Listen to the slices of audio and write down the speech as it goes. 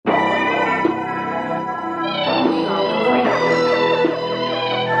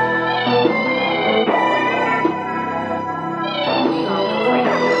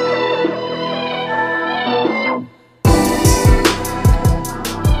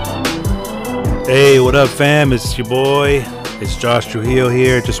Hey, what up, fam? It's your boy. It's Josh Trujillo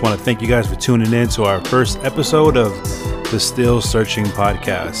here. Just want to thank you guys for tuning in to our first episode of the Still Searching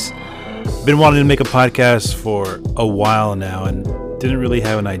podcast. Been wanting to make a podcast for a while now and didn't really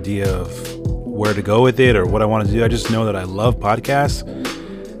have an idea of where to go with it or what I want to do. I just know that I love podcasts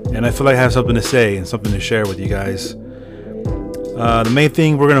and I feel like I have something to say and something to share with you guys. The main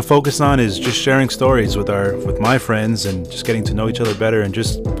thing we're going to focus on is just sharing stories with my friends and just getting to know each other better and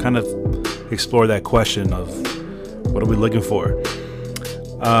just kind of explore that question of what are we looking for.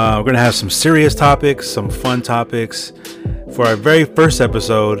 We're going to have some serious topics, some fun topics. For our very first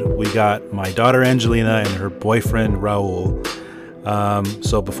episode, we got my daughter Angelina and her boyfriend Raul.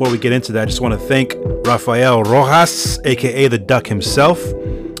 So before we get into that, I just want to thank Rafael Rojas, aka the Duck himself,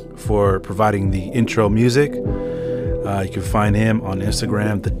 for providing the intro music. You can find him on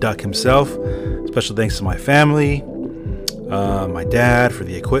Instagram, the Duck himself. Special thanks to my family, my dad for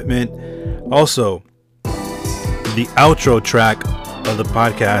the equipment. Also, the outro track of the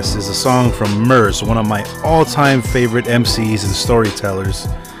podcast is a song from Murs, one of my all-time favorite MCs and storytellers.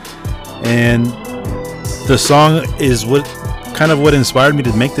 And the song is what inspired me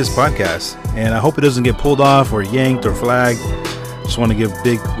to make this podcast. And I hope it doesn't get pulled off or yanked or flagged. Just want to give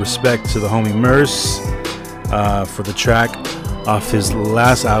big respect to the homie Murs for the track off his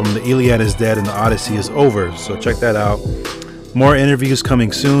last album, The Iliad is Dead and The Odyssey is Over. So check that out. More interviews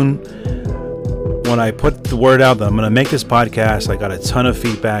coming soon. When I put the word out that I'm going to make this podcast, I got a ton of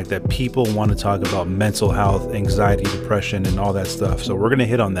feedback that people want to talk about mental health, anxiety, depression, and all that stuff. So we're going to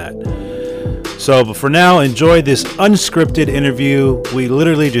hit on that. So, but for now, enjoy this unscripted interview. We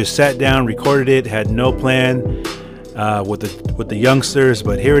literally just sat down, recorded it, had no plan with the youngsters,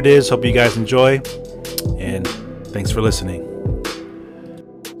 but here it is. Hope you guys enjoy, and thanks for listening.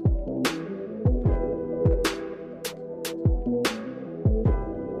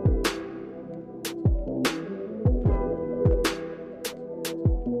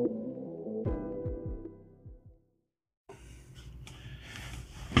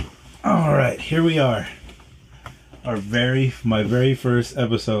 All right, here we are. My very first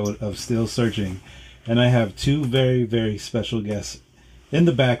episode of Still Searching, and I have two very, very special guests in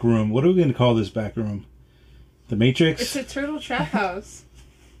the back room. What are we going to call this back room? The Matrix? It's a turtle trap house.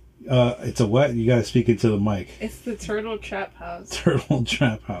 It's a what? You got to speak into the mic. It's the turtle trap house. Turtle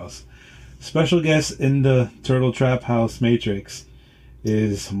trap house. Special guest in the turtle trap house Matrix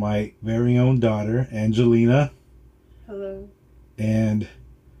is my very own daughter, Angelina. Hello. And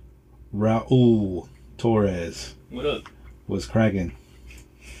Raul Torres. What up? Was cracking.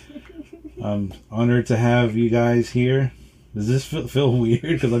 I'm honored to have you guys here. Does this feel weird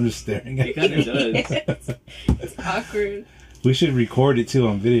because I'm just staring at you? It kind of does. It's awkward. We should record it too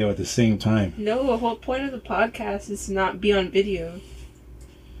on video at the same time. No, the whole point of the podcast is to not be on video.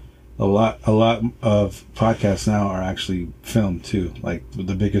 A lot of podcasts now are actually filmed too. Like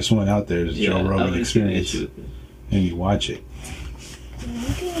the biggest one out there is Joe Rogan Experience, and you watch it.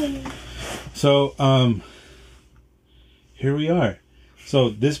 Okay. So, here we are. So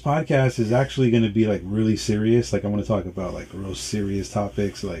this podcast is actually going to be like really serious. Like I want to talk about like real serious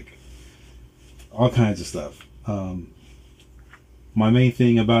topics, like all kinds of stuff. My main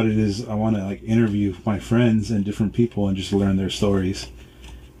thing about it is I want to like interview my friends and different people and just learn their stories.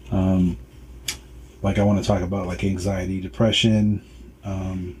 Like I want to talk about like anxiety, depression,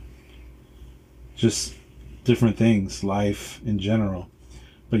 just different things, life in general.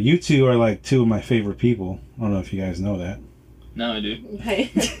 But you two are like two of my favorite people. I don't know if you guys know that. No, I do.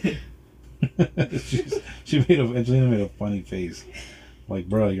 Angelina made a funny face. Like,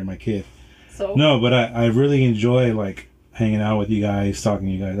 bro, you're my kid. So? No, but I really enjoy like hanging out with you guys, talking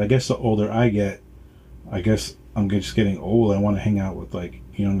to you guys. I guess the older I get, I guess I'm just getting old. I want to hang out with like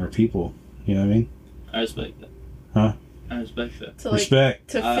younger people. You know what I mean? I respect that. Huh? I respect that. To, like, respect.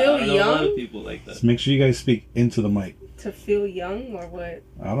 To feel I know young? a lot of people like that. Just make sure you guys speak into the mic. To feel young or what?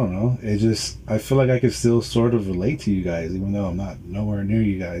 I don't know. I feel like I could still sort of relate to you guys, even though I'm not nowhere near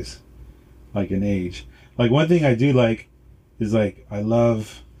you guys, like in age. Like one thing I do like is like I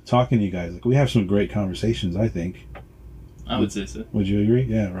love talking to you guys. Like we have some great conversations. I think. I would say so. Would you agree?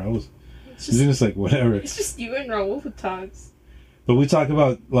 Yeah, Raul. It's just like whatever. It's just you and Raul who talks. But we talk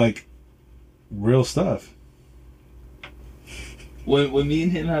about like real stuff. When me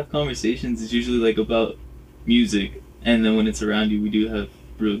and him have conversations, it's usually like about music. And then when it's around you, we do have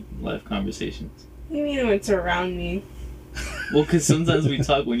real life conversations. What do you mean when it's around me? Well, because sometimes we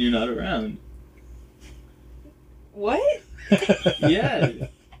talk when you're not around. What? Yeah.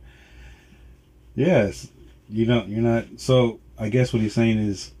 Yes. You're not. So I guess what he's saying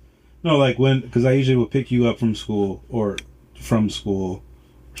is, no, like because I usually would pick you up from school or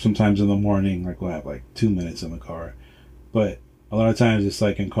sometimes in the morning, like we'll have like 2 minutes in the car. But a lot of times it's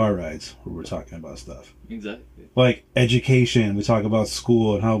like in car rides where we're talking about stuff. Exactly. Like education, we talk about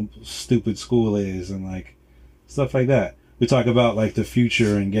school and how stupid school is and like stuff like that. We talk about like the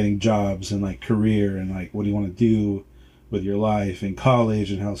future and getting jobs and like career and like what do you want to do with your life and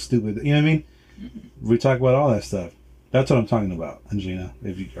college and how stupid, you know what I mean? Mm-hmm. We talk about all that stuff. That's what I'm talking about, Angelina,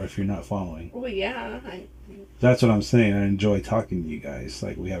 if you're not following. Well, yeah. That's what I'm saying. I enjoy talking to you guys.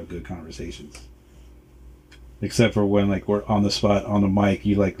 Like, we have good conversations. Except for when, like, we're on the spot, on the mic,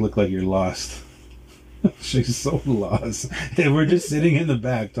 you, like, look like you're lost. She's so lost. And we're just sitting in the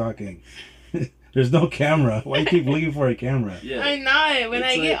back talking. There's no camera. Why you keep looking for a camera? Yeah. I'm not. When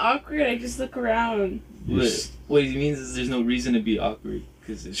It's I get like- awkward, I just look around. What he means is there's no reason to be awkward.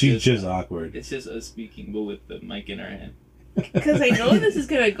 Cause it's She's just awkward. It's just us speaking, but with the mic in our hand. Because I know this is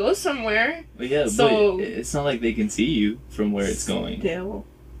going to go somewhere. But yeah, So- but it's not like they can see you from where it's going. Still.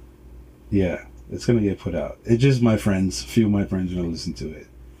 Yeah, it's going to get put out. It's just my friends. A few of my friends are going to listen to it.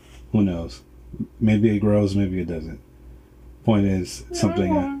 Who knows? Maybe it grows, maybe it doesn't. Point is, it's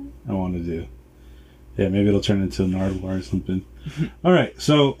something I want to do. Yeah, maybe it'll turn into an art or something. All right,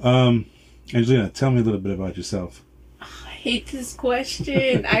 so, Angelina, tell me a little bit about yourself. I hate this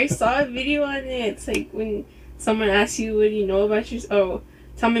question. I saw a video on it. It's like when someone asks you, what do you know about yourself? Oh,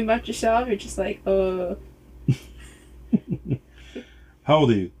 tell me about yourself. You're just like, How old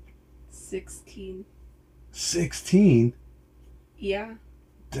are you? 16. 16? Yeah.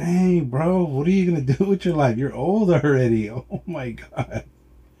 Dang, bro, what are you going to do with your life? You're old already. Oh my God.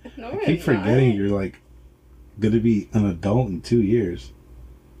 No, I keep forgetting you're like going to be an adult in 2 years.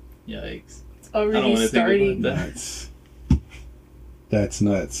 Yikes. It's I don't already wanna think starting. about that. That's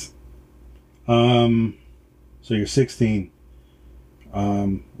nuts. So you're 16.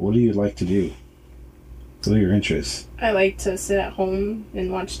 What do you like to do? What are your interests? I like to sit at home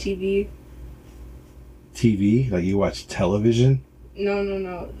and watch TV. TV? Like you watch television?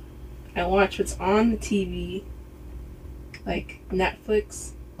 No. I watch what's on the TV. Like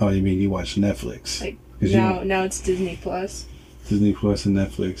Netflix. Oh, you mean you watch Netflix? Like 'Cause now it's Disney Plus. Disney Plus and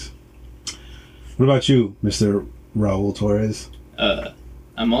Netflix. What about you, Mr. Raul Torres?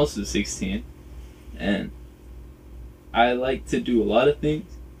 I'm also 16, and I like to do a lot of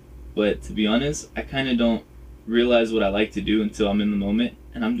things, but to be honest, I kind of don't realize what I like to do until I'm in the moment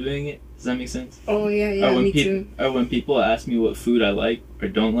and I'm doing it. Does that make sense? Oh yeah, or when me too. Or when people ask me what food I like or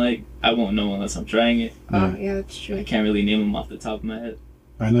don't like, I won't know unless I'm trying it. Oh yeah, that's I true. can't really name them off the top of my head.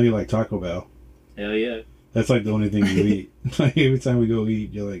 I know you like Taco Bell. Hell yeah. That's like the only thing you eat. Like every time we go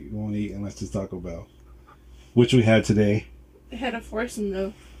eat, you're like, you won't eat unless it's Taco Bell. Which we had today. I had to force him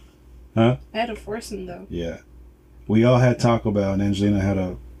though. Huh? I had to force him though. Yeah. We all had Taco Bell, and Angelina had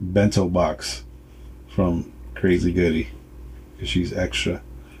a bento box from Crazy Goody. Because she's extra.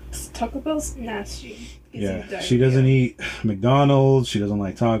 Taco Bell's nasty. Gives you Yeah. diarrhea. She doesn't eat McDonald's. She doesn't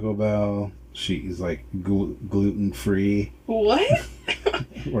like Taco Bell. She's like gluten free. What?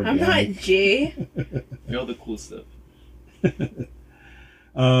 I'm not Jay. You're all the cool stuff.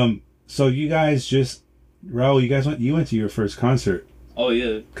 So you guys just, Raul, you went to your first concert Oh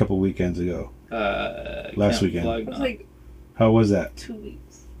yeah. a couple weekends ago. Last Can't weekend. vlog It was now. like How was that? 2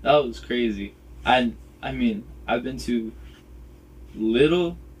 weeks. That was crazy. I mean, I've been to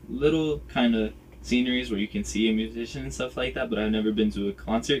little kind of sceneries where you can see a musician and stuff like that, but I've never been to a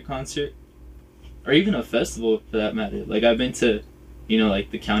concert, or even a festival for that matter. Like I've been to,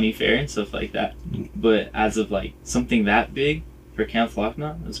 like the county fair and stuff like that, but as of like something that big for Camp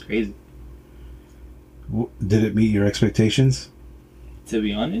Flockna, it was crazy. Did it meet your expectations? To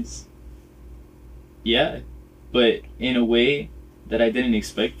be honest, yeah, but in a way that I didn't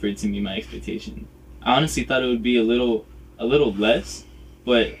expect for it to meet my expectation. I honestly thought it would be a little less,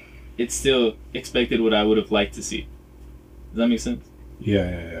 but it still expected what I would have liked to see. Does that make sense?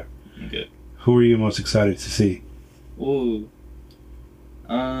 Yeah. Okay. Who are you most excited to see? Ooh.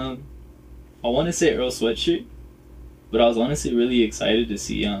 I want to say Earl Sweatshirt, but I was honestly really excited to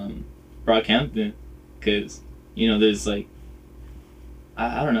see Brockhampton, because there's like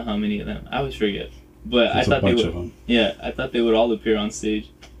I don't know how many of them. I always forget, but There's I thought a bunch they would. of them. Yeah, I thought they would all appear on stage,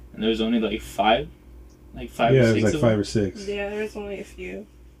 and there was only like five Yeah, or it six was like of 5 them. or 6. Yeah, there's only a few.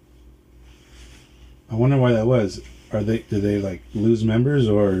 I wonder why that was. Did they like lose members,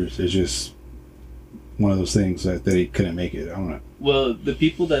 or is it just one of those things that they couldn't make it? I don't know. Well, the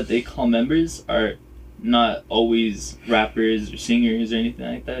people that they call members are not always rappers or singers or anything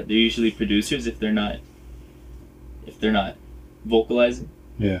like that. They're usually producers. If they're not vocalizing,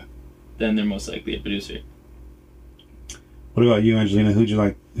 Yeah. then they're most likely a producer. What about you, Angelina? Who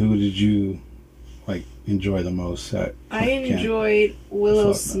did you like enjoy the most at I Camp enjoyed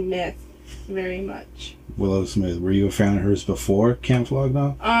Willow Flog Gnaw? Smith very much. Willow Smith? Were you a fan of hers before Camp Flog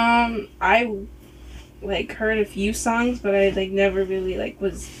Gnaw? I like heard a few songs, but I like never really like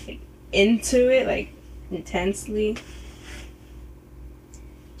was like into it like intensely.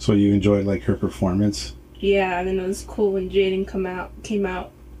 So you enjoyed like her performance? Yeah, and then it was cool when Jaden came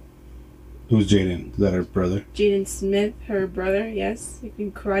out. Who's Jaden? Is that her brother? Jaden Smith, her brother, yes, like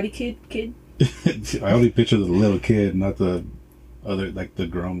in Karate Kid. I only picture the little kid, not the other, like the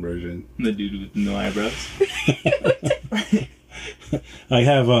grown version. The dude with no eyebrows. I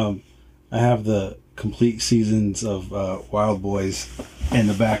have the complete seasons of Wild Boys in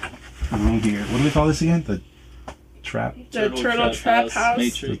the back room here. What do we call this again? The trap. The Turtle Trap House.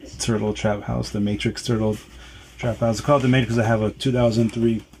 Matrix. The Turtle Trap House. The Matrix Turtle Trap House. It's called the Matrix because I have a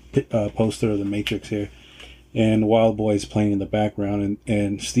 2003 poster of the Matrix here, and Wild Boys playing in the background,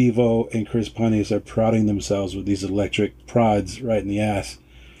 and Steve-O and Chris Pontius are prodding themselves with these electric prods right in the ass.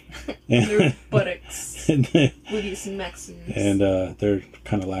 Their buttocks. and Booties and Maxims. and they're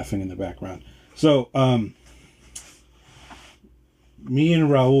kind of laughing in the background. So, me and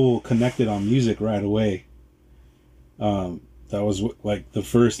Raul connected on music right away. That was like the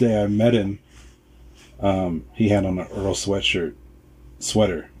first day I met him. He had on an Earl sweater,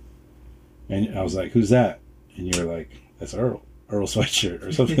 and I was like, "Who's that?" And you're like, "That's Earl sweatshirt,"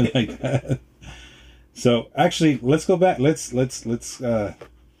 or something like that. So actually, let's go back. Let's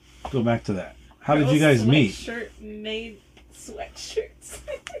go back to that. How did you guys meet? Sweatshirt made sweatshirts.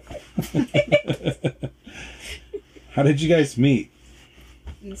 How did you guys meet?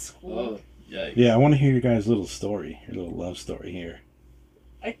 In school. Oh, yikes. Yeah, I want to hear your guys' little story, your little love story here.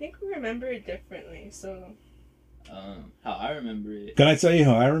 I think we remember it differently, so. How I remember it. Can I tell you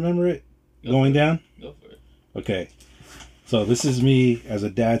how I remember it going down? Go for it. Okay. So this is me as a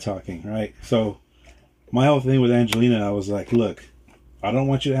dad talking, right? So my whole thing with Angelina, I was like, look, I don't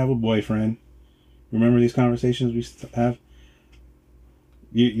want you to have a boyfriend. Remember these conversations we used to have?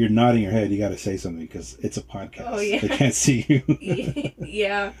 You're nodding your head. You got to say something because it's a podcast. Oh, yeah. They can't see you.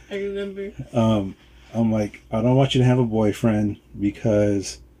 Yeah, I remember. I'm like, I don't want you to have a boyfriend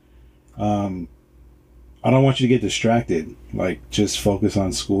because I don't want you to get distracted. Like, just focus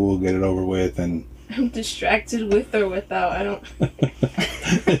on school, get it over with, and... I'm distracted with or without. I don't...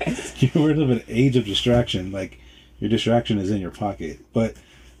 You're in an age of distraction. Like, your distraction is in your pocket. But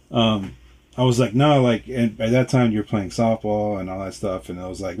I was like, no, like, and by that time you're playing softball and all that stuff. And I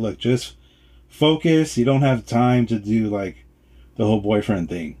was like, look, just focus. You don't have time to do, like, the whole boyfriend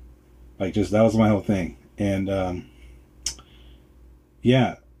thing. Like, just, that was my whole thing. And,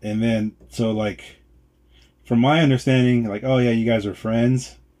 yeah. And then, so, like, from my understanding, like, oh, yeah, you guys are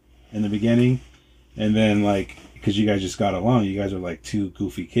friends in the beginning. And then, like, because you guys just got along, you guys are, like, two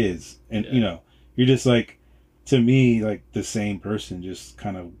goofy kids. And, Yeah. you know, you're just, like, to me, like, the same person, just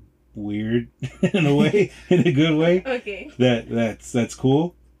kind of weird in a way, in a good way. Okay. That's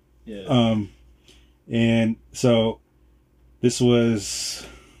cool. Yeah. And so this was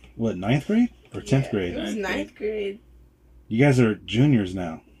what, 9th grade or 10th It grade? was 9th grade. You guys are juniors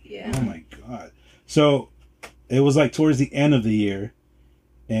now. Yeah. Oh my god. So it was like towards the end of the year,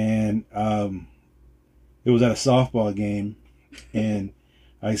 and it was at a softball game, and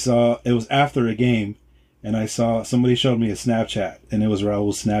I saw it was after a game. And I saw somebody showed me a Snapchat, and it was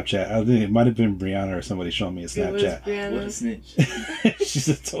Raul's Snapchat. I think it might have been Brianna or somebody showed me a It was Snapchat. Brianna. What a snitch. She's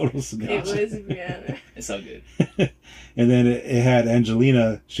a total snitch. It was Brianna. It's all good. And then it had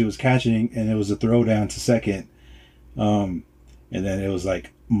Angelina. She was catching, and it was a throwdown to second. And then it was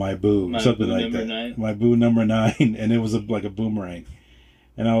like my boo, My something boo like number that. 9. My boo number 9, and it was like a boomerang.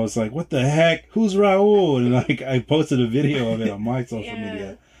 And I was like, "What the heck? Who's Raul?" And like I posted a video of it on my social Yeah.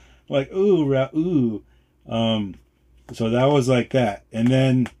 media, like, "Ooh, Raul." So that was like that. And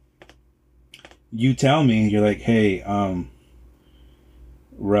then you tell me, you're like, hey,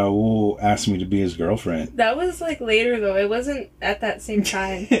 Raul asked me to be his girlfriend. That was like later though. It wasn't at that same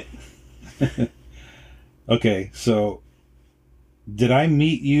time. Okay, so did I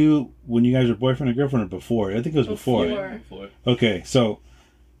meet you when you guys were boyfriend and girlfriend or before? I think it was before. Before. Okay, so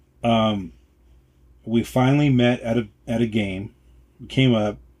we finally met at a game. We came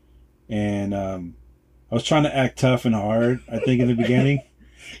up, and I was trying to act tough and hard, I think, in the beginning.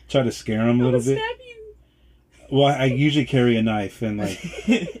 Try to scare him a little bit. Stab you. Well, I usually carry a knife, and like,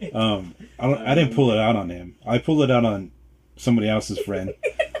 I didn't pull it out on him. I pulled it out on somebody else's friend.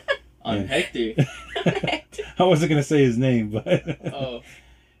 On Yeah. Hector. I wasn't gonna say his name, but Oh.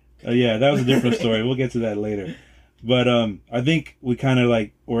 yeah, that was a different story. We'll get to that later. But I think we kind of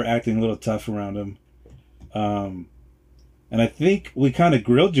like were acting a little tough around him. And I think we kind of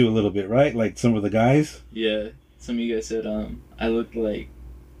grilled you a little bit, right? Like some of the guys. Yeah. Some of you guys said I looked like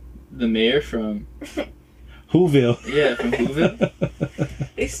the mayor from Whoville. Yeah, from Whoville.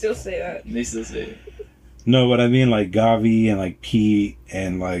 They still say that. They still say it. No, but I mean like Gavi and like Pete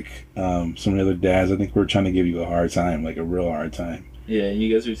and like some of the other dads. I think we're trying to give you a hard time, like a real hard time. Yeah, and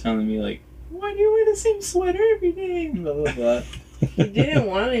you guys were telling me like, why do you wear the same sweater every day? Blah blah blah. We didn't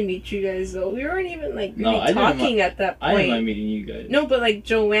want to meet you guys though. We weren't even like No, really I didn't talking at that point. I didn't mind meeting you guys. No, but like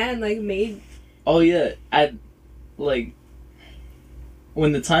Joanne like made. Oh yeah, like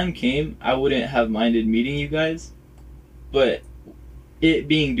when the time came, I wouldn't have minded meeting you guys, but it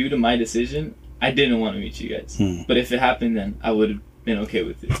being due to my decision, I didn't want to meet you guys. But if it happened, then I would have been okay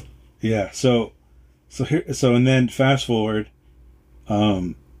with it. Yeah. So and then fast forward,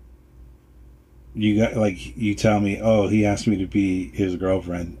 you got like you tell me, oh, he asked me to be his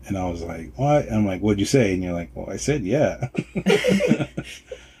girlfriend, and I was like, what? And I'm like, what'd you say? And you're like, well, I said yeah.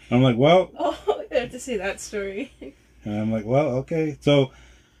 I'm like, well. Oh, I have to say that story. And I'm like, well, okay. So,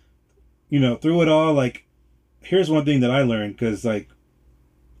 through it all, like, here's one thing that I learned, because, like,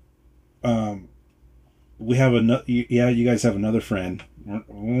 we have another, you guys have another friend. We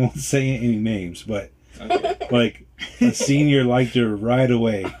won't say any names, but, Okay. like, a senior liked her right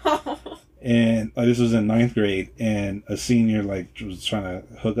away. And this was in 9th grade, and a senior, like, was trying to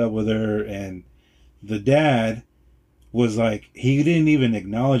hook up with her, and the dad was like, he didn't even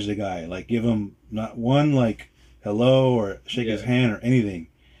acknowledge the guy, like, give him not one, like, hello or shake his hand or anything.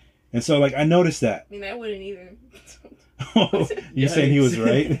 And so, like, I noticed that. I mean, I wouldn't either. You're saying he was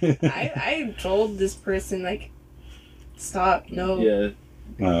right? I told this person, like, stop, no. Yeah.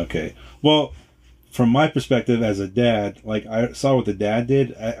 Okay. Well, from my perspective as a dad, like, I saw what the dad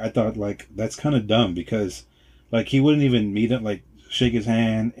did. I thought, like, that's kind of dumb, because, like, he wouldn't even meet him, like, shake his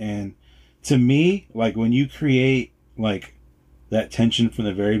hand. And to me, like, when you create, like, that tension from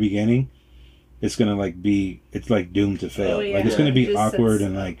the very beginning, it's gonna it's like doomed to fail. Oh, yeah. Like, it's gonna be Just awkward sets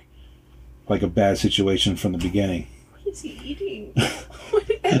and like a bad situation from the beginning. What is he eating? That's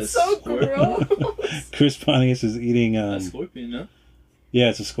It's so scorpion. gross. Chris Pontius is eating A scorpion, no? yeah,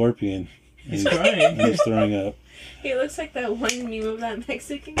 it's a scorpion. He's And crying. and he's throwing up. He looks like that one meme of that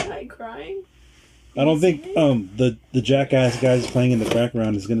Mexican guy crying. I don't think the jackass guys playing in the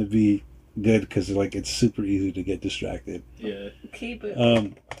background is gonna be good, because like it's super easy to get distracted. Yeah. Okay, but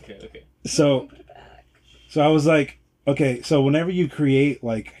Okay. So put it back. I was like, okay, so whenever you create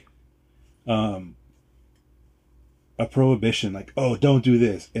like a prohibition, like, oh, don't do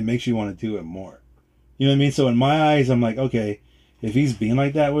this, it makes you want to do it more. You know what I mean? So in my eyes, I'm like, okay, if he's being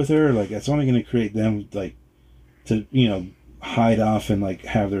like that with her, like, that's only going to create them like to hide off and like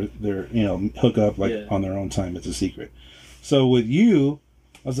have their hook up like on their own time. It's a secret. So with you,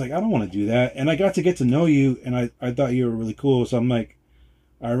 I was like, I don't want to do that. And I got to get to know you, and I thought you were really cool. So I'm like,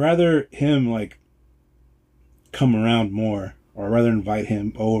 I'd rather him like come around more, or I'd rather invite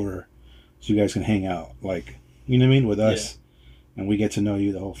him over so you guys can hang out, like, you know what I mean, with us, and we get to know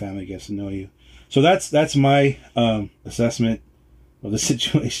you. The whole family gets to know you. So that's my assessment of the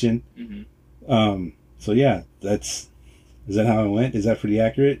situation. Mm-hmm. So yeah, is that how it went? Is that pretty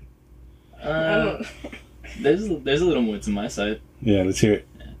accurate? There's a little more to my side. Yeah, let's hear it.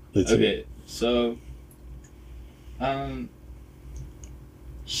 Okay, so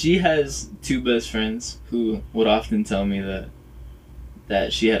she has two best friends who would often tell me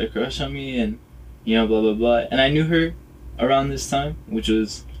that she had a crush on me, and blah blah blah. And I knew her around this time, which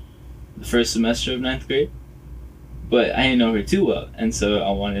was the first semester of 9th grade, but I didn't know her too well, and so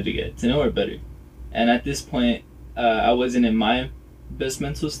I wanted to get to know her better. And at this point, I wasn't in my best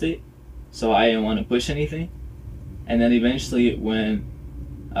mental state, so I didn't want to push anything. And then eventually, when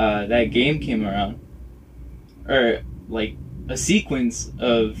that game came around, or like a sequence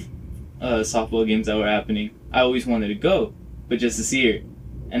of softball games that were happening, I always wanted to go, but just to see her.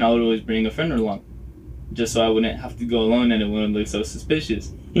 And I would always bring a friend along, just so I wouldn't have to go alone and it wouldn't look so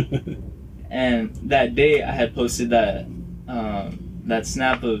suspicious. And that day I had posted that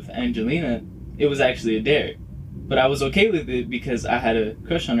snap of Angelina. It was actually a dare, but I was okay with it because I had a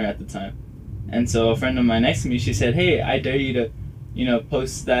crush on her at the time. And so a friend of mine next to me, she said, hey, I dare you to,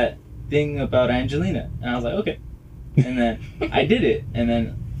 post that thing about Angelina. And I was like, okay. And then I did it, and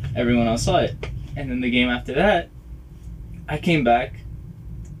then everyone else saw it. And then the game after that, I came back,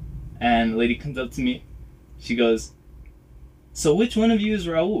 and the lady comes up to me. She goes, so which one of you is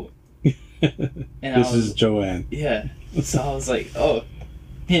Raul? And this is Joanne. Yeah. So I was like, oh,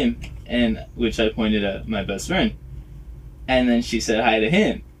 him. And which I pointed at my best friend. And then she said hi to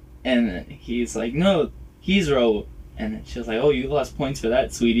him. And then he's like, no, he's Raul. And then she was like, oh, you lost points for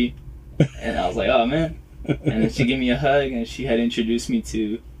that, sweetie. And I was like, oh, man. And then she gave me a hug, and she had introduced me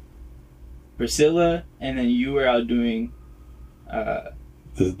to Priscilla, and then you were out doing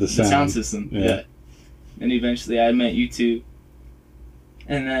the sound system. Yeah. And eventually I met you two.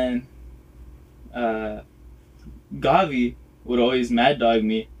 And then Gavi would always mad dog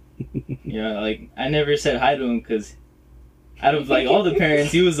me. You know, like, I never said hi to him because out of, like, all the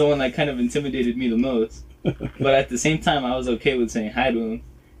parents, he was the one that kind of intimidated me the most. But at the same time, I was okay with saying hi to him.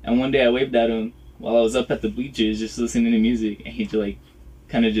 And one day I waved at him while I was up at the bleachers just listening to music, and he just, like,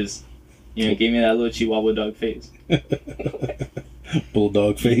 kind of just, you know, gave me that little Chihuahua dog face.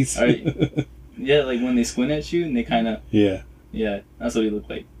 Bulldog face. Yeah, like when they squint at you and they kind of... Yeah. Yeah, that's what he looked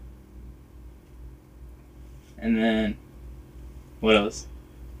like. And then, what else?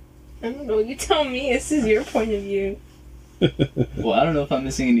 I don't know. You tell me. This is your point of view. Well, I don't know if I'm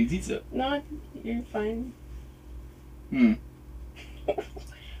missing any detail. No, you're fine.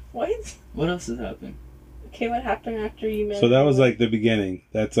 What? What else has happened? Okay, what happened after you met? So that was like the beginning.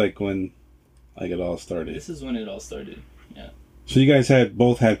 That's like when, like, it all started. This is when it all started. Yeah. So you guys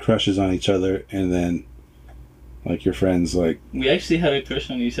both had crushes on each other, and then, like, your friends, like... We actually had a crush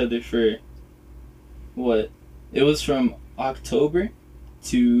on each other for, what? It was from October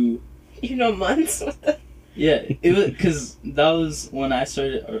to... You know, months? What the... Yeah, it was, because that was when I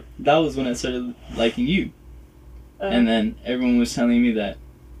started liking you. And then everyone was telling me that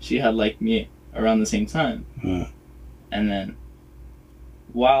she had liked me around the same time. And then,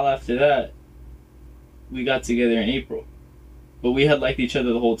 while after that, we got together in April. But we had liked each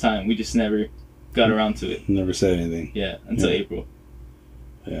other the whole time. We just never got around to it. Never said anything. Yeah, until April.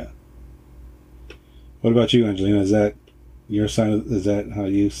 Yeah. What about you, Angelina? Is that your side? Is that how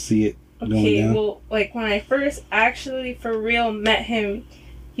you see it going down? Well, like, when I first actually, for real, met him,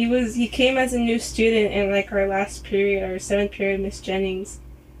 he came as a new student in, like, our last period, our 7th period, Miss Jennings.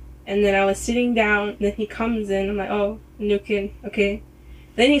 And then I was sitting down, and then he comes in. I'm like, oh, new kid, okay.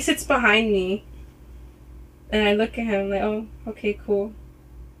 Then he sits behind me, and I look at him like, oh, okay, cool.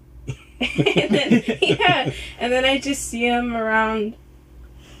 and then I just see him around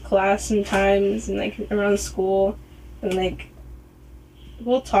class sometimes, and, like, around school, and, like,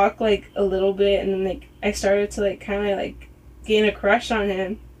 we'll talk, like, a little bit, and then, like, I started to, like, kind of, like, gain a crush on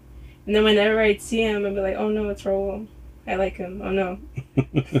him. And then whenever I'd see him, I'd be like, oh no, it's Raul. I like him. Oh no.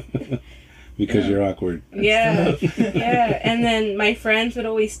 Because you're awkward. Yeah. Yeah. And then my friends would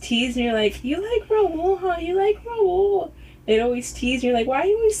always tease me, like, you like Raul, huh? You like Raul. They'd always tease me, like, why are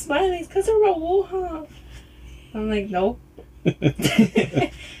you always smiling? It's because of Raul, huh? I'm like, nope.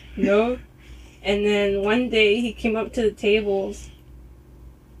 No. And then one day he came up to the tables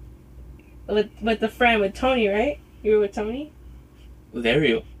with the friend, with Tony, right? You were with Tony? With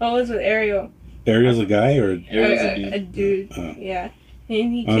Ariel. Oh, it was with Ariel. Ariel's a guy, or Ariel's a dude? A dude. Yeah.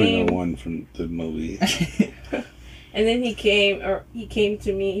 And he I only came. know one from the movie. And then he came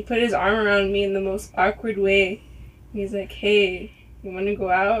to me. He put his arm around me in the most awkward way. He's like, "Hey, you want to go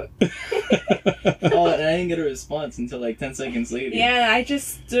out?" Oh, and I didn't get a response until like 10 seconds later. Yeah, I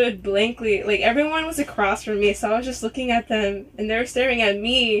just stood blankly. Like, everyone was across from me, so I was just looking at them, and they were staring at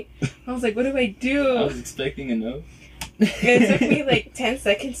me. I was like, what do I do? I was expecting a no. It took me like 10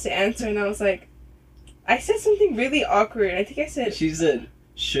 seconds to answer, and I was like, I said something really awkward. I think I said... She said,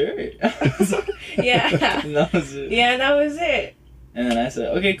 sure. Yeah. And that was it. Yeah, that was it. And then I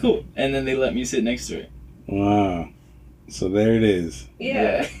said, okay, cool. And then they let me sit next to her. Wow. So there it is.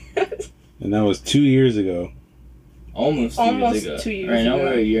 Yeah. And that was 2 years ago. Almost 2 years ago. Right now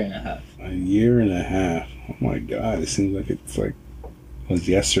we're a year and a half. A year and a half. Oh my God. It seems like it was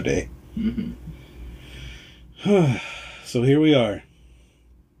yesterday. Mm-hmm. So here we are.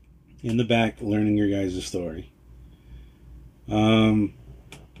 In the back, learning your guys' story.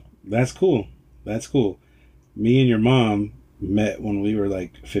 That's cool. That's cool. Me and your mom met when we were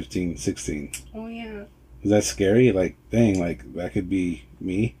like 15, 16. Oh, yeah. Is that scary? Like, dang, like, that could be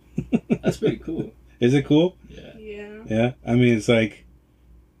me? That's pretty cool. Is it cool? Yeah. Yeah. Yeah? I mean, it's like,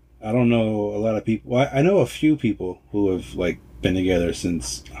 I don't know a lot of people. Well, I know a few people who have, like, been together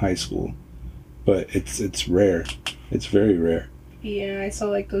since high school. But it's rare. It's very rare. Yeah, I saw,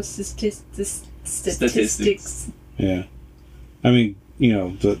 like, those statistics. Yeah. I mean, you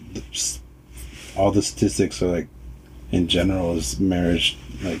know, all the statistics are, like, in general, is marriage,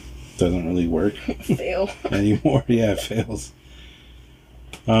 like, doesn't really work. Fail. Anymore. Yeah, it fails.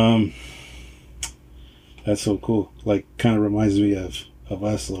 That's so cool. Like, kind of reminds me of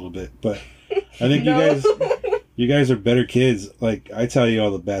us a little bit. But I think you guys are better kids. Like, I tell you all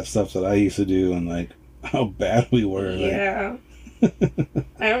the bad stuff that I used to do and, like, how bad we were. Yeah.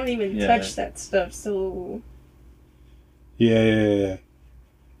 I don't even touch that stuff, so... Yeah.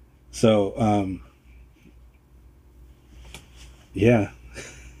 So, Yeah.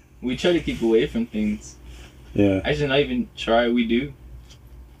 We try to keep away from things. Yeah. Actually, not even try. We do.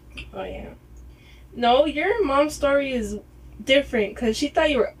 Oh yeah. No, your mom's story is different because she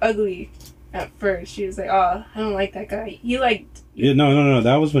thought you were ugly at first. She was like, "Oh, I don't like that guy." You liked. Yeah, no.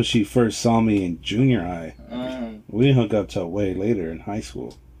 That was when she first saw me in junior high. We didn't hook up till way later in high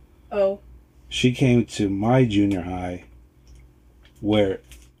school. Oh. She came to my junior high where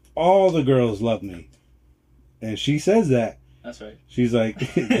all the girls loved me. And she says that. That's right. She's like,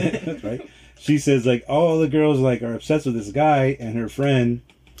 that's right. She says, like, all the girls, like, are obsessed with this guy and her friend,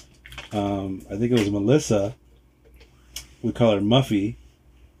 I think it was Melissa. We call her Muffy.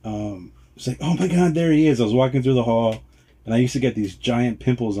 It's like, oh my God, there he is. I was walking through the hall, and I used to get these giant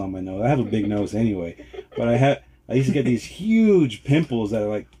pimples on my nose. I have a big nose anyway, but I used to get these huge pimples that are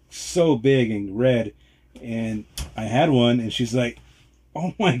like so big and red, and I had one, and she's like,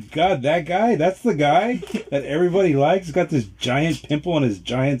 oh my God, that guy? That's the guy that everybody likes? He's got this giant pimple on his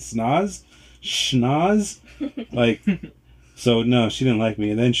giant schnoz? Like, so no, she didn't like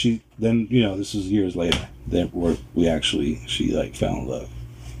me. And then this was years later that she like fell in love.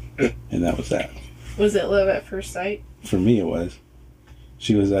 And that was that. Was it love at first sight? For me, it was.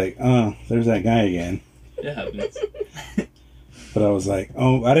 She was like, oh, there's that guy again. It happens. But I was like,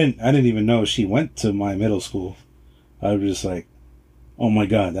 oh, I didn't even know she went to my middle school. I was just like, oh my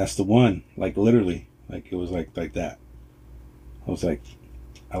God, that's the one. Like, literally. Like, it was like that. I was like,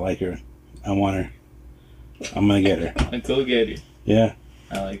 I like her. I want her. I'm going to get her. Go get her. Yeah.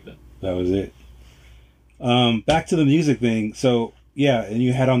 I like that. That was it. Back to the music thing. So, yeah, and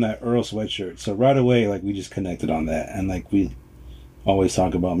you had on that Earl sweatshirt. So right away, like, we just connected on that. And, like, we always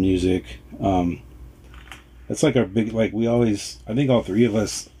talk about music. It's like our big, like, we always, I think all three of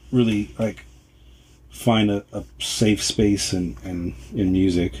us really, like, find a safe space in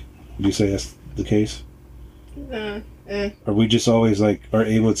music. Would you say that's the case? Or we just always like are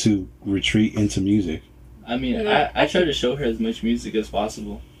able to retreat into music? I mean, I try to show her as much music as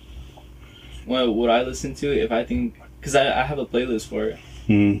possible. Well, what I listen to, if I think, because I have a playlist for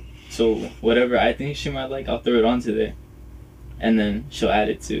her. So whatever I think she might like, I'll throw it on today, and then she'll add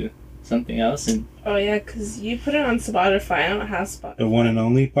it to something else. And oh yeah, because you put it on Spotify. I don't have Spotify. The one and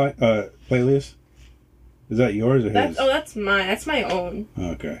only playlist. Is that yours or his? Oh, that's mine. That's my own.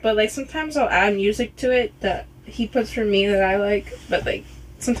 Okay. But like sometimes I'll add music to it that he puts for me that I like. But like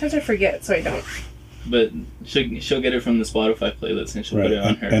sometimes I forget, so I don't. But she'll get it from the Spotify playlist and she'll put it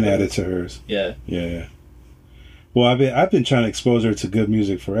on her and playlist. add it to hers. Yeah. Yeah. Well, I've been trying to expose her to good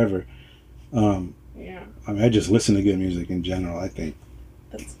music forever. Yeah. I mean, I just listen to good music in general. I think.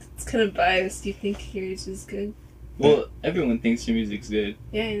 It's kind of biased. Do you think yours is good? Well, everyone thinks your music's good.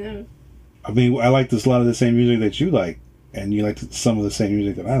 Yeah, I know. I mean, I like a lot of the same music that you like, and you like some of the same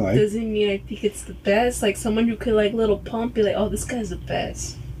music that I like. Doesn't mean I think it's the best. Like someone who could like Little Pump be like, oh, this guy's the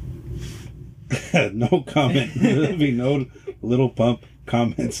best. No comment. There'll be no Little Pump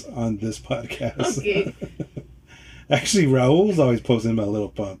comments on this podcast. Okay. Actually, Raul's always posting about Little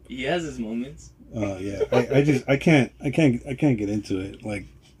Pump. He has his moments. Oh yeah, I can't get into it. Like,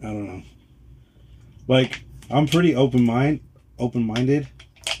 I don't know. Like, I'm pretty open-minded.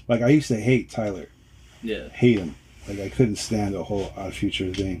 Like, I used to hate Tyler. Yeah. Hate him. Like, I couldn't stand the whole Odd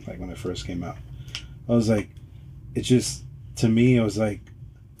Future thing, like, when it first came out. I was like, it just, to me, it was like,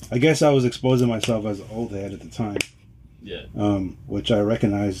 I guess I was exposing myself as an old head at the time. Yeah. Which I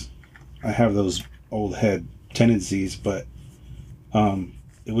recognize I have those old head tendencies, but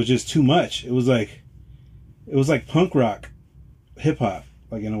it was just too much. It was like punk rock, hip hop,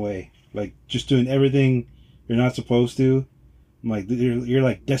 like, in a way. Like, just doing everything you're not supposed to. Like, you're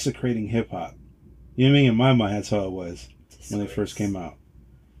like desecrating hip hop. You know what I mean? In my mind, that's how it was when they first came out.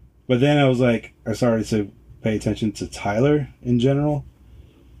 But then I started to pay attention to Tyler in general,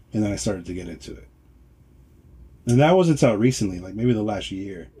 and then I started to get into it. And that wasn't until recently, like maybe the last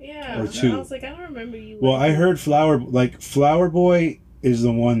year. Yeah. Or two. I was like, I don't remember you. Well, I heard Flower Boy is the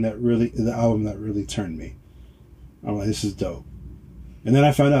album that really turned me. I'm like, this is dope. And then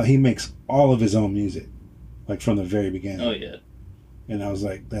I found out he makes all of his own music, like from the very beginning. Oh yeah. And I was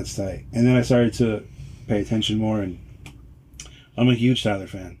like, that's tight. And then I started to pay attention more, and I'm a huge Tyler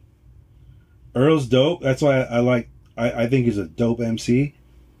fan. Earl's dope. That's why I think he's a dope MC.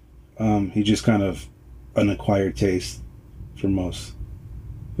 He just kind of an acquired taste for most.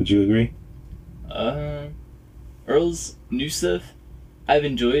 Would you agree? Earl's new stuff, I've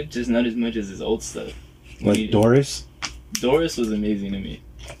enjoyed, just not as much as his old stuff. Like Doris? Doris was amazing to me.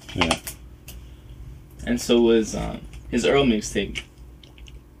 Yeah. And so was his Earl mixtape,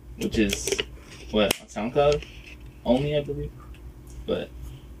 which is, on SoundCloud only, I believe. But,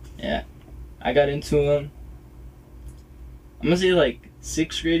 yeah. I got into him. I'm gonna say like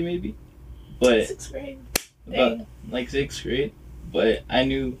 6th grade maybe, but 6th grade. about Dang. like 6th grade. But I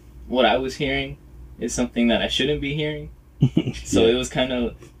knew what I was hearing is something that I shouldn't be hearing. So it was kind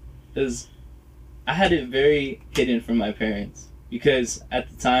of, I had it very hidden from my parents because at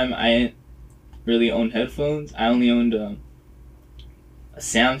the time I didn't really own headphones. I only owned a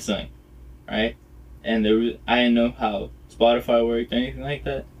Samsung, right? And I didn't know how Spotify worked or anything like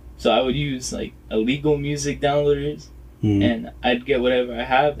that. So I would use like illegal music downloaders, and I'd get whatever I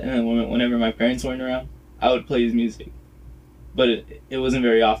have, and then whenever my parents weren't around, I would play his music. But it wasn't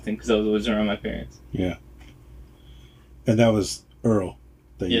very often because I was always around my parents. Yeah. And that was Earl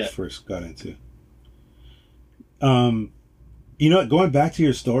that you Yeah. first got into. You know, going back to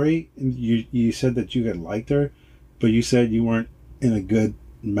your story, you said that you had liked her, but you said you weren't in a good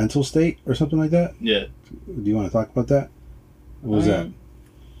mental state or something like that. Yeah. Do you want to talk about that? What was that?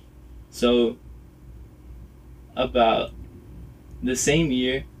 So, about the same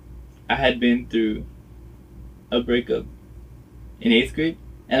year, I had been through a breakup in 8th grade,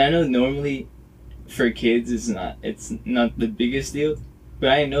 and I know normally for kids it's not the biggest deal, but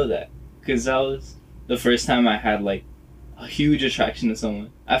I didn't know that because that was the first time I had like a huge attraction to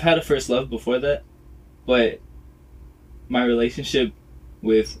someone. I've had a first love before that, but my relationship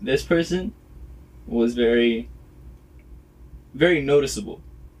with this person was very, very noticeable,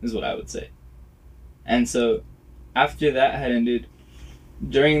 is what I would say. And so, after that had ended,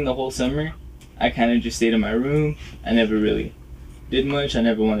 during the whole summer, I kind of just stayed in my room. I never really did much. I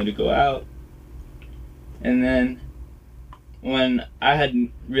never wanted to go out. And then, when I had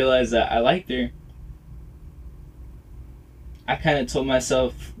realized that I liked her, I kind of told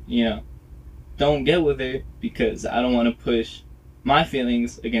myself, you know, don't get with her because I don't want to push my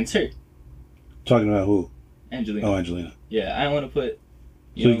feelings against her. Talking about who? Angelina. Oh, Angelina. Yeah, I don't want to put.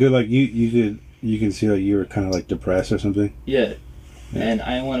 So you could like you can see like you were kind of like depressed or something. Yeah, and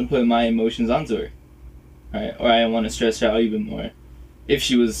I didn't want to put my emotions onto her, right? Or I didn't want to stress her out even more, if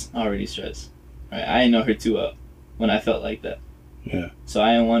she was already stressed, right? I didn't know her too well when I felt like that. Yeah. So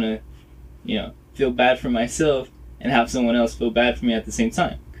I didn't want to, you know, feel bad for myself and have someone else feel bad for me at the same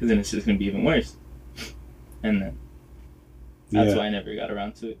time, because then it's just gonna be even worse. And then that's why I never got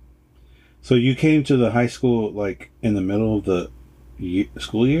around to it. So you came to the high school like in the middle of the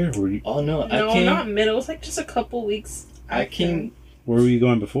school year? Were you? Oh no, No, I came. not middle. It was like just a couple weeks. I after. came Where were you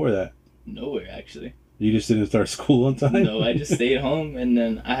going before that? nowhere actually. You just didn't start school on time? No, I just stayed home, and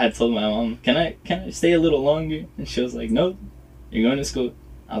then I had told my mom, "Can I stay a little longer?" And she was like, "No, you're going to school."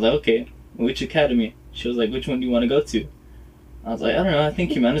 I was like, "Okay, which academy?" She was like, "Which one do you want to go to?" I was like, "I don't know. I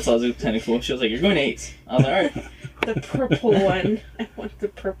think Humanitas is kind of cool." She was like, "You're going to ACE." I was like, "All right." The purple one. I want the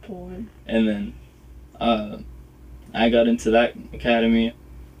purple one. And then I got into that academy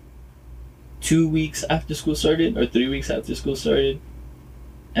 2 weeks after school started, or 3 weeks after school started,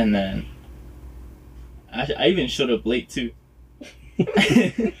 and then I even showed up late too.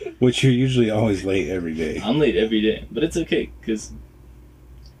 Which you're usually always late every day. I'm late every day, but it's okay, because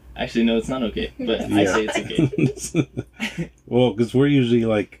actually no, it's not okay, but I say it's okay. Well, because we're usually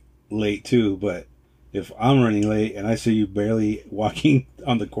like late too, but if I'm running late and I see you barely walking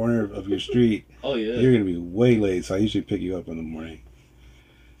on the corner of your street, Oh yeah, you're gonna be way late. So I usually pick you up in the morning.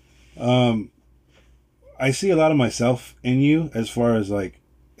 I see a lot of myself in you as far as like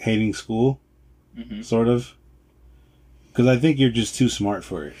hating school, sort of, because I think you're just too smart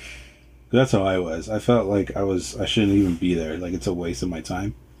for it. That's how I was. I felt like I shouldn't even be there. Like it's a waste of my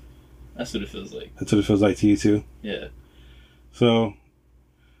time. that's what it feels like. That's what it feels like to you too. Yeah, So,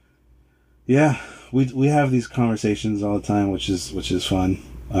 yeah, we have these conversations all the time, which is fun.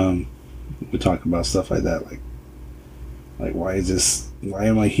 We talk about stuff like that, like why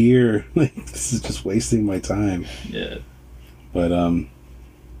am I here? Like this is just wasting my time. yeah, But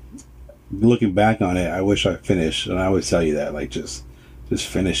looking back on it, I wish I finished, and I always tell you that, like just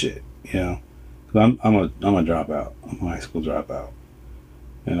finish it, you know. 'Cause I'm a dropout. I'm a high school dropout,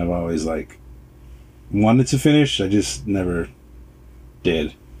 and I've always like wanted to finish. I just never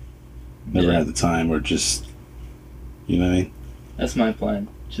did. Never Yeah. had the time, or just, you know what I mean? That's my plan,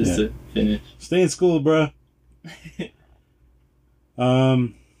 just to finish. Stay in school, bruh.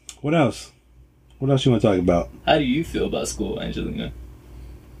 What else? What else you want to talk about? How do you feel about school, Angelina?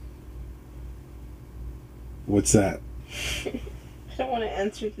 What's that? I don't want to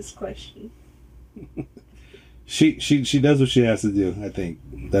answer this question. She does what she has to do. I think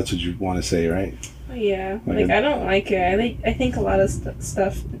that's what you want to say, right? Yeah, Okay. like I don't like it. I think a lot of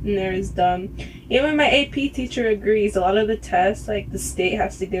stuff in there is dumb. Even my AP teacher agrees. A lot of the tests, like the state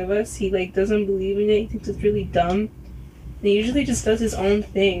has to give us, he like doesn't believe in it. He thinks it's really dumb. he usually just does his own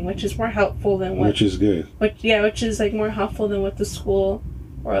thing, which is more helpful than what. Which is good. Which is like more helpful than what the school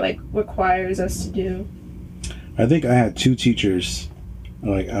or like requires us to do. I think I had 2 teachers,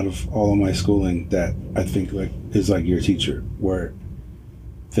 like out of all of my schooling, that I think like is like your teacher, where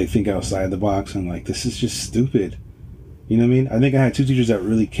they think outside the box and like this is just stupid. You know what I mean? I think I had 2 teachers that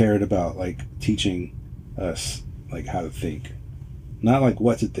really cared about like teaching us like how to think, not like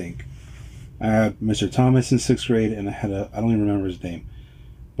what to think. I had Mr. Thomas in 6th grade, and I don't even remember his name,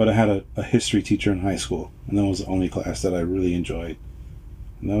 but I had a history teacher in high school, and that was the only class that I really enjoyed,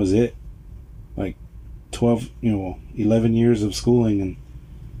 and that was it. Like 11 years of schooling, and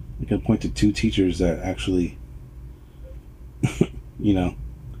I can point to 2 teachers that actually, I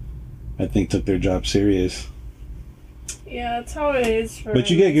think took their job serious. Yeah, that's how it is. But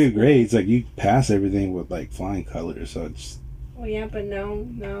you get good grades, like you pass everything with like flying colors, so it's. Well, yeah, but now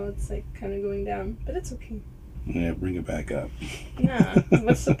it's like kind of going down, but it's okay. Yeah, bring it back up. Nah,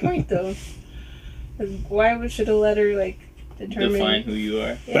 what's the point though? Why should a letter like define who you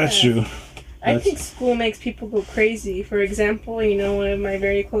are? Yeah. That's true. I think school makes people go crazy. For example, one of my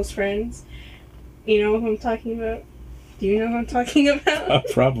very close friends, you know who I'm talking about? Do you know who I'm talking about?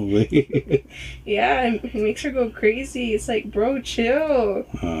 Probably. Yeah, it makes her go crazy. It's like, bro, chill.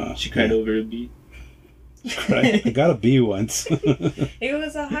 She cried over a B. Right. I got a B once. It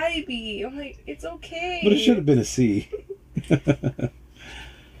was a high B. I'm like, it's okay. But it should have been a C.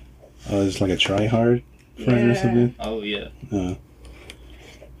 It's like a try hard friend or something. Oh, yeah.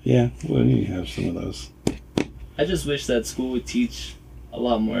 Yeah, well, you have some of those. I just wish that school would teach a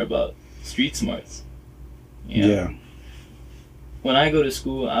lot more about street smarts. Yeah. When I go to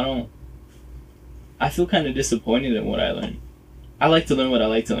school, I feel kind of disappointed in what I learn. I like to learn what I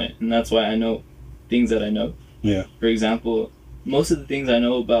like to learn, and that's why I know things that I know. Yeah. For example, most of the things I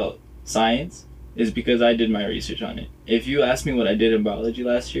know about science is because I did my research on it. If you ask me what I did in biology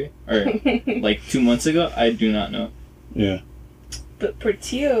last year, or like 2 months ago, I do not know. Yeah. But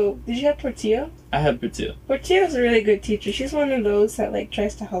Portillo, did you have Portillo? I had Portillo. Portillo's a really good teacher. She's one of those that like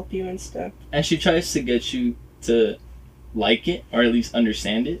tries to help you and stuff. And she tries to get you to like it, or at least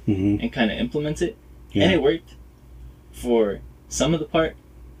understand it, and kind of implement it. Yeah. And it worked for some of the part,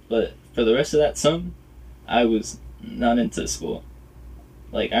 but for the rest of that I was not into school.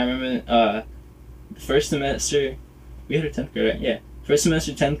 Like, I remember the first semester, we had her 10th grade, right? Yeah. First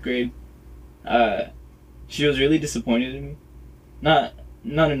semester, 10th grade, she was really disappointed in me. Not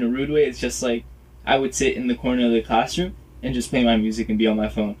in a rude way, it's just like, I would sit in the corner of the classroom and just play my music and be on my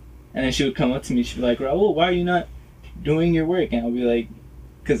phone. And then she would come up to me, she'd be like, Raul, why are you not doing your work? And I'll be like,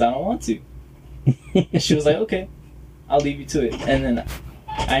 because I don't want to. And she was like, okay, I'll leave you to it. And then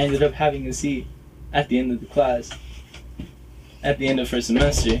I ended up having a C at the end of the class, at the end of first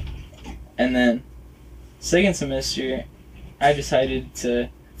semester. And then second semester, I decided to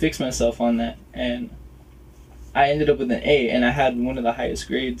fix myself on that, and I ended up with an A, and I had one of the highest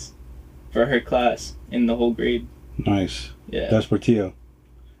grades for her class in the whole grade. Nice. Yeah. That's Portillo.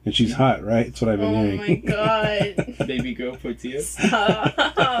 And she's hot, right? That's what I've been hearing. Oh my god. Baby girl Portillo. Stop.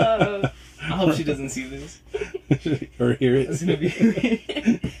 I hope she doesn't see this. Or hear it. It's gonna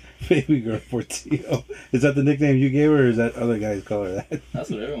be Baby girl Portillo. Is that the nickname you gave her, or is that other guys call her that?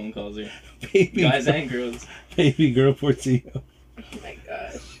 That's what everyone calls her. Baby Guys girl. and girls. Baby girl Portillo. Oh my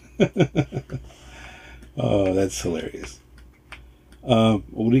gosh. Oh, that's hilarious. What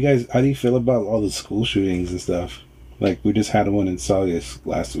do you guys? How do you feel about all the school shootings and stuff? Like, we just had one in Saugus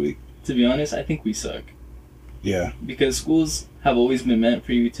last week. To be honest, I think we suck. Yeah. Because schools have always been meant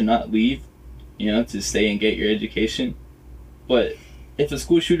for you to not leave, to stay and get your education. But if a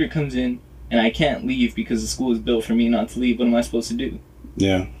school shooter comes in and I can't leave because the school is built for me not to leave, what am I supposed to do?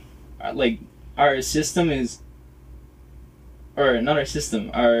 Yeah. Like, our system is, or not our system,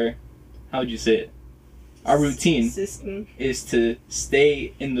 how would you say it? Our routine System. is to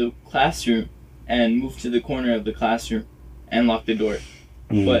stay in the classroom and move to the corner of the classroom and lock the door.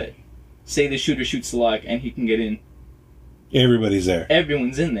 But say the shooter shoots the lock and he can get in. Everybody's there.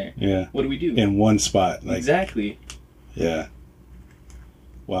 Everyone's in there. Yeah. What do we do? In one spot. Like, exactly. Yeah.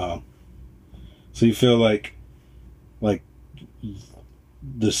 Wow. So you feel like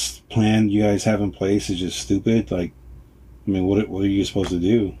this plan you guys have in place is just stupid? Like, I mean, what are you supposed to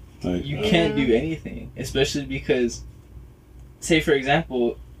do? Like, You can't do anything, especially because, say for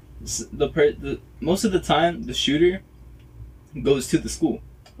example, most of the time the shooter goes to the school.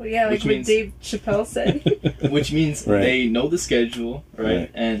 Well, yeah, like Which what means- Dave Chappelle said. Which means Right. they know the schedule, right?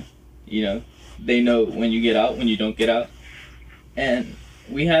 Right. And, they know when you get out, when you don't get out. And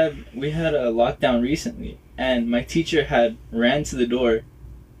we had a lockdown recently, and my teacher had ran to the door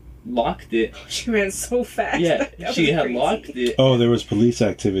locked it. She ran so fast. Yeah, That she was had crazy. locked it. Oh, there was police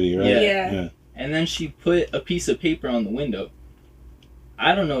activity, right? Yeah. And then she put a piece of paper on the window.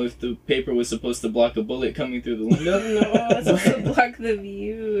 I don't know if the paper was supposed to block a bullet coming through the window. No, it's supposed to block the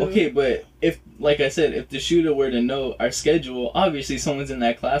view. Okay, but if, like I said, if the shooter were to know our schedule, obviously someone's in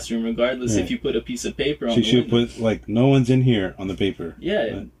that classroom, regardless Yeah. if you put a piece of paper on She the should window. put, like, no one's in here on the paper. Yeah,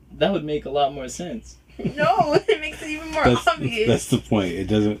 Right. that would make a lot more sense. No, it makes it even more obvious. That's the point. It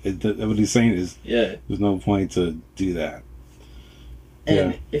doesn't. What he's saying is, Yeah. there's no point to do that.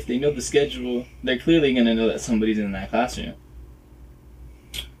 And Yeah. if they know the schedule, they're clearly going to know that somebody's in that classroom.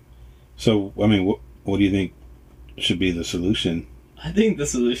 So, I mean, what do you think should be the solution? I think the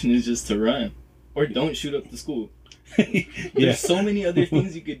solution is just to run. Or don't shoot up the school. Yeah. There's so many other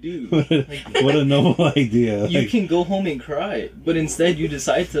things you could do. What a noble idea. You Like, can go home and cry, but instead you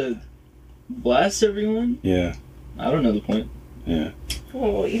decide to blast everyone? yeah, I don't know the point. yeah.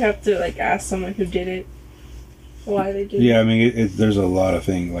 Well, you have to like ask someone who did it why they did it. Yeah, I mean, there's a lot of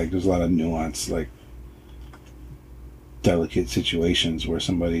things, like, there's a lot of nuance, like, delicate situations where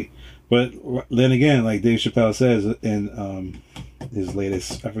somebody... But then again, like Dave Chappelle says in his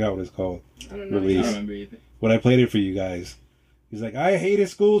latest, I forgot what it's called, I don't know. I release. don't remember either. When I played it for you guys, he's like, I hated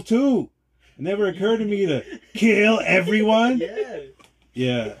school too. It never occurred to me to kill everyone. Yeah.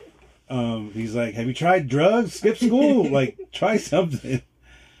 Yeah. He's like, have you tried drugs? Skip school. Like, try something.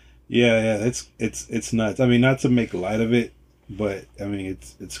 Yeah, it's nuts. I mean, not to make light of it, but I mean,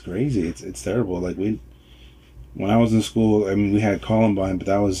 it's crazy. It's terrible. Like, when I was in school, I mean, we had Columbine, but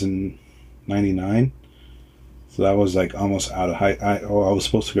that was in '99. So that was like almost out of I was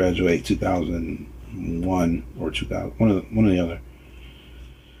supposed to graduate 2001 or 2000, one or the other.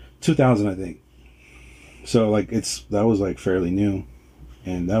 2000, I think. So like that was like fairly new,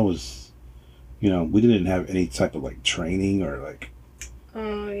 and that was, we didn't have any type of like training or like.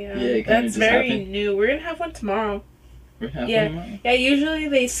 Oh yeah, Yeah, it kinda that's just very happened. new. We're gonna have one tomorrow. We're halfway Yeah. tomorrow. Yeah, usually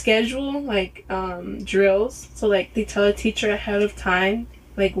they schedule like drills, so like they tell a teacher ahead of time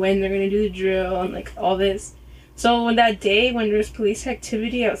like when they're gonna do the drill and like all this. So when that day when there was police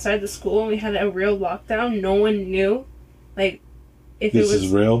activity outside the school and we had a real lockdown, no one knew, like if This it was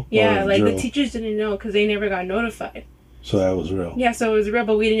is real. yeah, or like drill? the teachers didn't know because they never got notified. So that was real. Yeah, so it was real,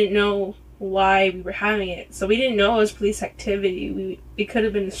 but we didn't know why we were having it. So we didn't know it was police activity. It could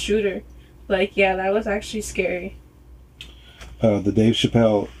have been a shooter. Like yeah, that was actually scary. The Dave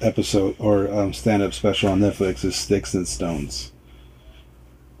Chappelle episode or stand-up special on Netflix is Sticks and Stones.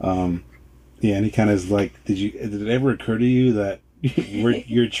 Yeah, and he kind of is like, did it ever occur to you that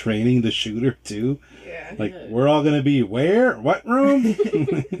you're training the shooter too? Yeah. Like, Yeah. we're all gonna be where? What room?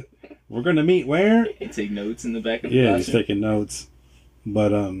 We're gonna meet where? You take notes in the back of the Yeah, he's classroom. taking notes.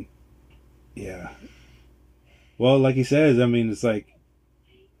 But yeah. Well, like he says, I mean, it's like,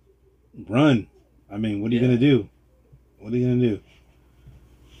 run. I mean, what are you Yeah. gonna do? What are you gonna do?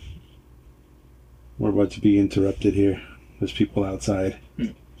 We're about to be interrupted here. There's people outside.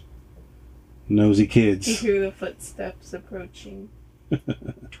 Nosy You kids. hear the footsteps approaching.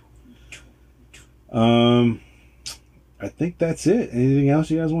 I think that's it. Anything else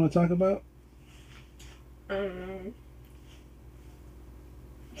you guys want to talk about? I don't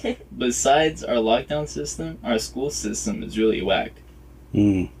know. Besides our lockdown system, our school system is really whack.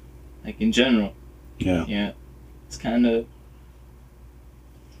 Mm, Like in general. yeah. Yeah. It's kind of...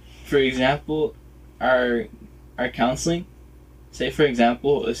 For example, our counseling. Say, for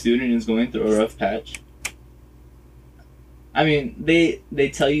example, a student is going through a rough patch. I mean, they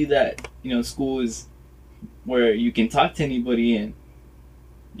tell you that, school is where you can talk to anybody and,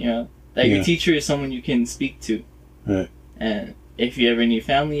 that Yeah. your teacher is someone you can speak to. Right. And if you ever need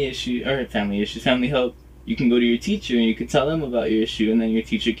family help, you can go to your teacher and you can tell them about your issue, and then your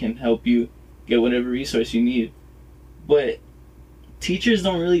teacher can help you get whatever resource you need. But teachers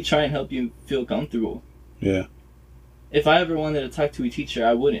don't really try and help you feel comfortable. Yeah. If I ever wanted to talk to a teacher,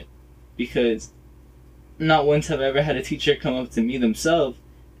 I wouldn't. Because not once have I ever had a teacher come up to me themselves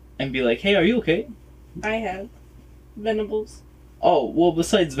and be like, hey, are you okay? I have Venables. Oh, well,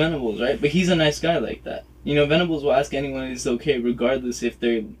 besides Venables, right? But he's a nice guy like that. Venables will ask anyone if it's okay, regardless if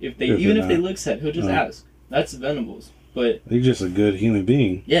they look sad, he'll just No. ask. That's Venables. But He's just a good human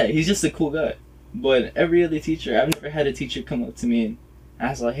being. yeah, he's just a cool guy. But every other teacher, I've never had a teacher come up to me and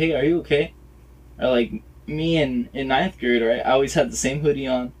ask like, hey, are you okay? Or like me in ninth grade, right? I always had the same hoodie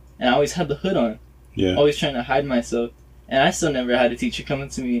on, and I always had the hood on. Yeah. Always trying to hide myself. And I still never had a teacher come up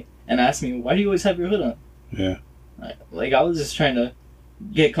to me and ask me, why do you always have your hood on? Yeah. Like I was just trying to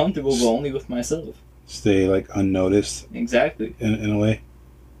get comfortable, but only with myself. Stay like unnoticed Exactly. in a way.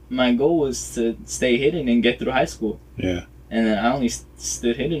 My goal was to stay hidden and get through high school. Yeah. And then I only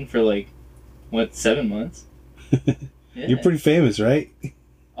stood hidden for like, 7 months? Yeah. You're pretty famous, right?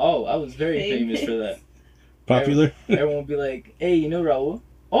 Oh, I was very famous for that. Popular? Everyone would be like, hey, you know Raul?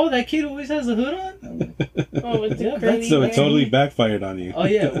 Oh, that kid always has a hood on? I'm like, Oh, with the Yeah, curly So hair. it totally backfired on you. oh,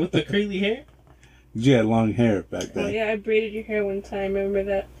 yeah, with the curly hair? You had long hair back Oh then. yeah, I braided your hair one time. Remember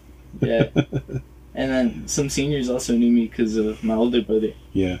that? Yeah. And then some seniors also knew me because of my older brother.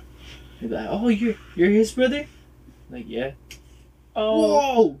 Yeah. They'd be like, oh, you're his brother? Like, yeah.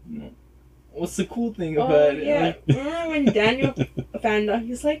 Oh. Whoa! What's the cool thing Oh about it? yeah. Like, Remember when Daniel found out?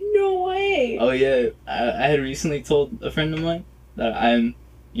 He's like, no way. oh, yeah. I had recently told a friend of mine that I'm,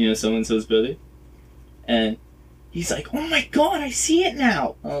 so-and-so's brother. And he's like, oh my god, I see it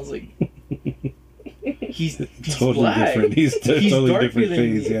now! I was like, he's Totally black. different. He's totally darker different than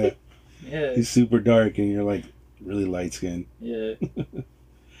phase, me. yeah. Yeah. He's super dark and you're like really light skinned. Yeah.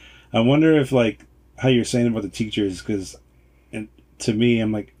 I wonder if like how you're saying about the teachers, because and to me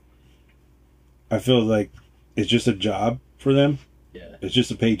I'm like, I feel like it's just a job for them. Yeah. It's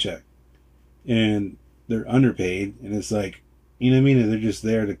just a paycheck. And they're underpaid and it's like, you know what I mean? They're just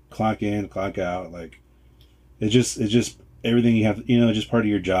there to clock in, clock out. Like it's just everything you have, just part of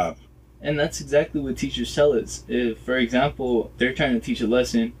your job. And that's exactly what teachers tell us. If, for example, they're trying to teach a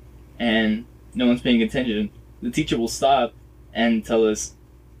lesson and no one's paying attention, the teacher will stop and tell us,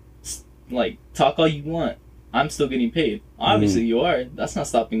 like, talk all you want. I'm still getting paid. Obviously, you are. That's not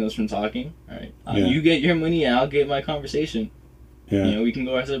stopping us from talking. All right. Yeah. You get your money and I'll get my conversation. Yeah. We can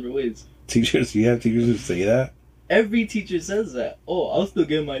go our separate ways. Teachers, you have teachers who say that? Every teacher says that. Oh, I'll still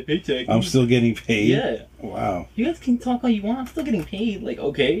get my paycheck. I'm still getting paid? Yeah. Wow. You guys can talk all you want. I'm still getting paid. Like,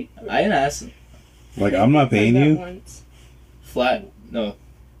 okay. I didn't ask. Like, I'm not paying Heard that you? once. Flat. No.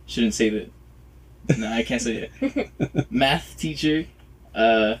 Shouldn't say that. No, I can't say it. Math teacher.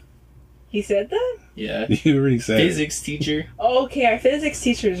 He said that? Yeah. You already said it. Physics teacher. Oh, okay, our physics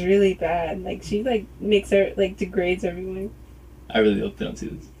teacher is really bad. Like she degrades everyone. I really hope they don't see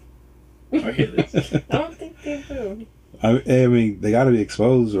this. Or hear this. I don't think they do. I mean, they got to be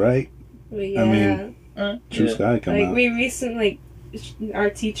exposed, right? But yeah, I mean, True Yeah. Sky come like out. we recently, our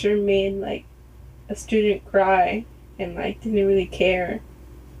teacher made like a student cry and like didn't really care,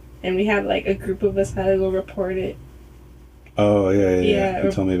 and we had like a group of us had to go report it. Oh, yeah. Yeah,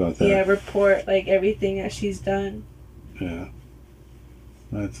 You told me about that. Yeah, report like everything that she's done. Yeah.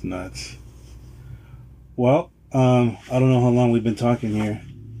 That's nuts. Well, I don't know how long we've been talking here.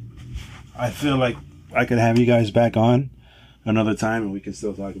 I feel like I could have you guys back on another time and we can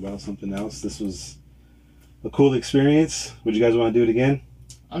still talk about something else. This was a cool experience. Would you guys want to do it again?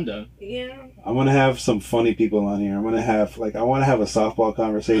 I'm done. Yeah. I want to have some funny people on here. I want to have a softball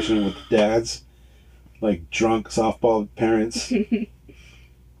conversation with dads, like drunk softball parents.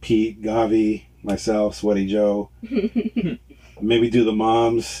 Pete, Gavi, myself, Sweaty Joe. Maybe do the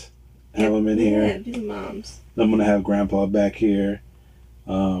moms. Have them in Yeah, here. do the moms. I'm gonna have Grandpa back here,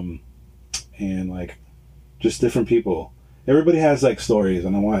 and like just different people. Everybody has like stories,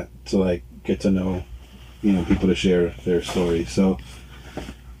 and I want to like get to know, people to share their stories. So,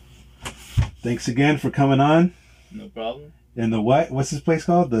 thanks again for coming on. No problem. And the what? What's this place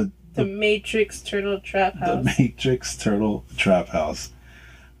called? The Matrix Turtle Trap House. The Matrix Turtle Trap House.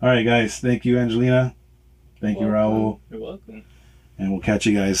 All right, guys. Thank you, Angelina. Thank you, Raul. You're welcome. And we'll catch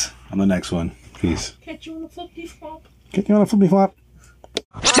you guys on the next one. Peace. Catch you on the flippy flop. Catch you on a flippy flop.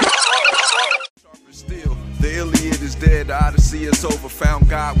 Still, the Iliad is dead, the Odyssey is over. Found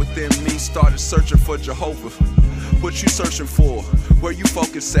God within me, started searching for Jehovah. What you searching for? Where you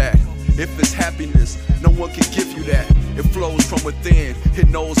focus at? If it's happiness, no one can give you that. It flows from within, it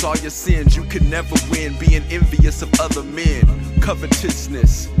knows all your sins. You can never win, being envious of other men.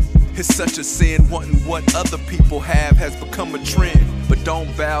 Covetousness is such a sin. Wanting what other people have has become a trend. But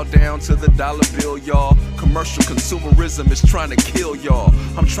don't bow down to the dollar bill, y'all. Commercial consumerism is trying to kill y'all.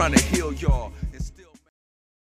 I'm trying to heal y'all.